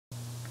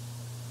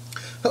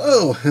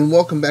Hello, and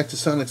welcome back to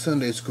Sonic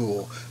Sunday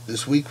School.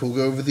 This week we'll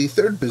go over the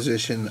third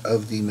position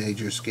of the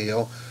major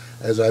scale,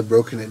 as I've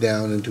broken it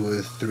down into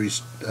a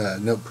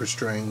 3-note per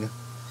string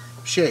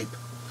shape.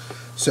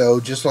 So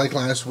just like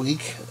last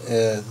week,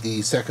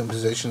 the second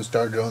position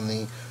started on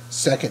the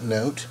second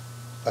note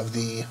of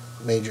the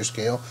major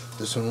scale.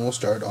 This one will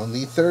start on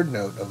the third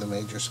note of the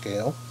major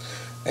scale,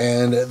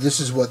 and this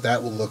is what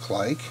that will look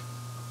like.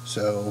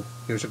 So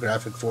here's a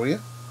graphic for you.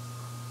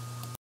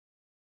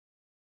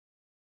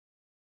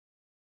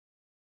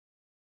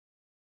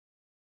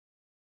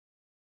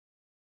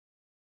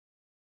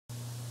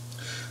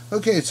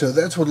 Okay, so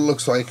that's what it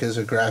looks like as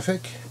a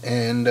graphic,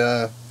 and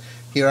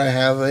here I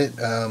have it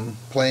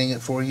playing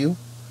it for you.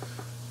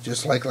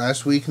 Just like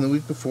last week and the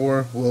week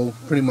before, we'll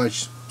pretty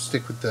much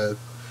stick with the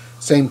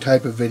same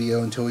type of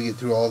video until we get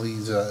through all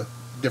these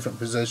different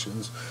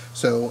positions.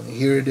 So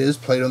here it is,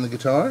 played on the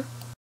guitar.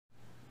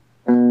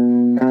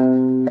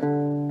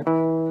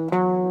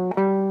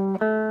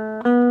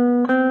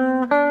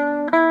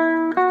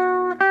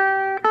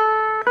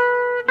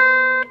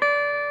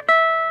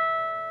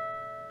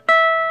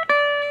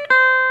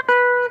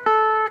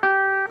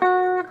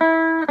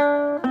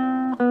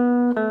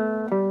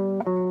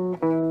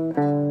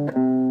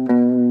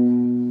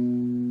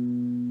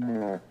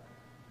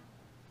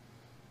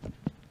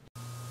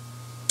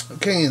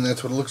 Okay, and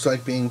that's what it looks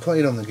like being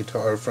played on the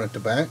guitar front to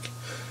back.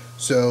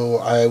 So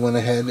I went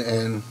ahead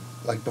and,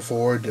 like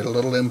before, did a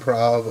little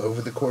improv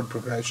over the chord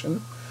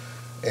progression.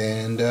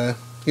 And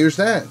here's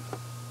that.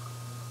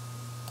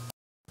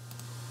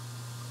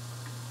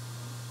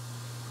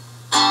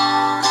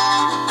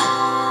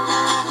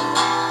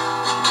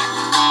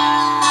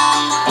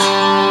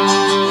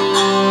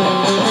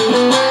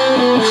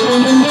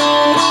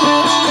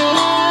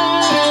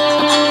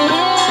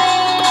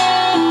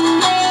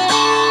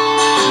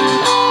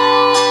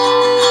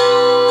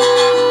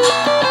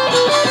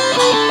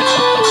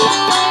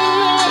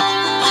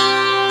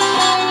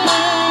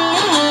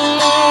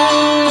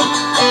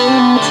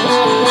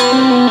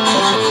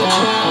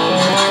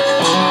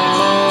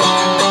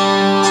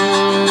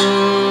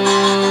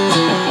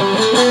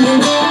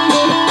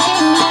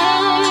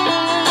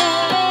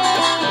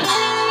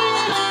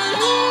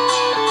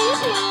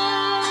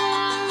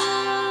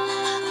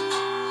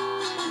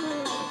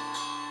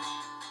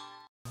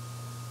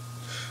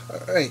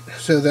 Alright,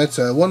 so that's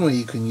one way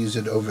you can use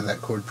it over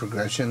that chord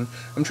progression.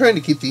 I'm trying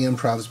to keep the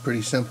improvs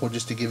pretty simple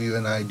just to give you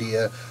an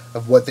idea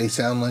of what they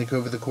sound like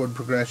over the chord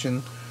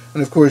progression.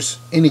 And of course,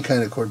 any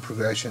kind of chord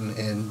progression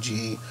in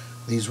G,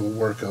 these will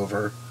work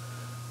over.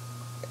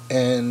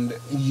 And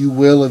you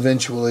will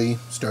eventually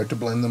start to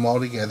blend them all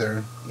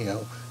together, you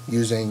know,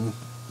 using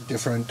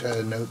different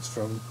notes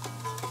from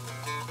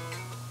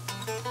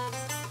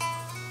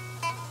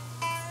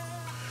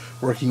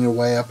working your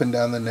way up and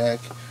down the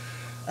neck.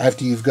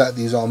 After you've got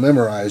these all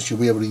memorized, you'll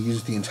be able to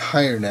use the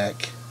entire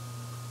neck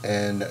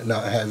and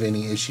not have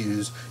any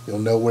issues. You'll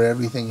know where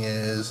everything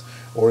is,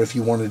 or if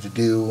you wanted to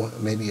do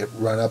maybe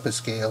run up a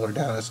scale or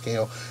down a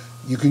scale,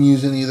 you can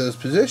use any of those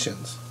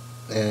positions,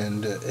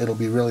 and it'll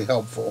be really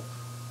helpful.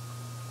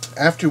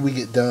 After we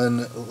get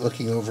done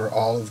looking over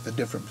all of the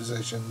different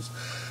positions,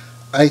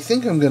 I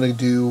think I'm going to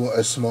do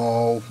a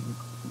small,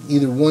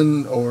 either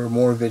one or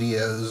more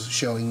videos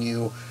showing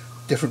you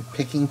different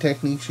picking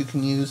techniques you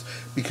can use,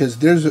 because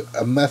there's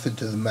a method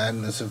to the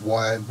madness of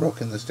why I've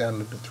broken this down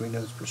into 3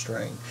 notes per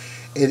string.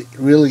 It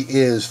really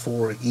is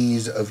for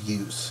ease of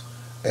use,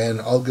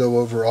 and I'll go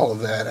over all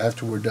of that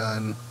after we're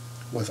done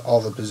with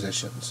all the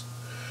positions.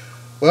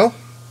 Well,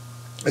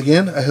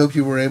 again, I hope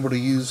you were able to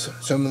use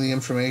some of the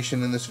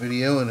information in this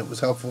video and it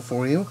was helpful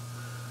for you,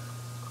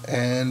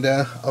 and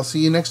I'll see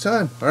you next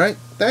time. Alright,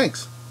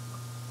 thanks.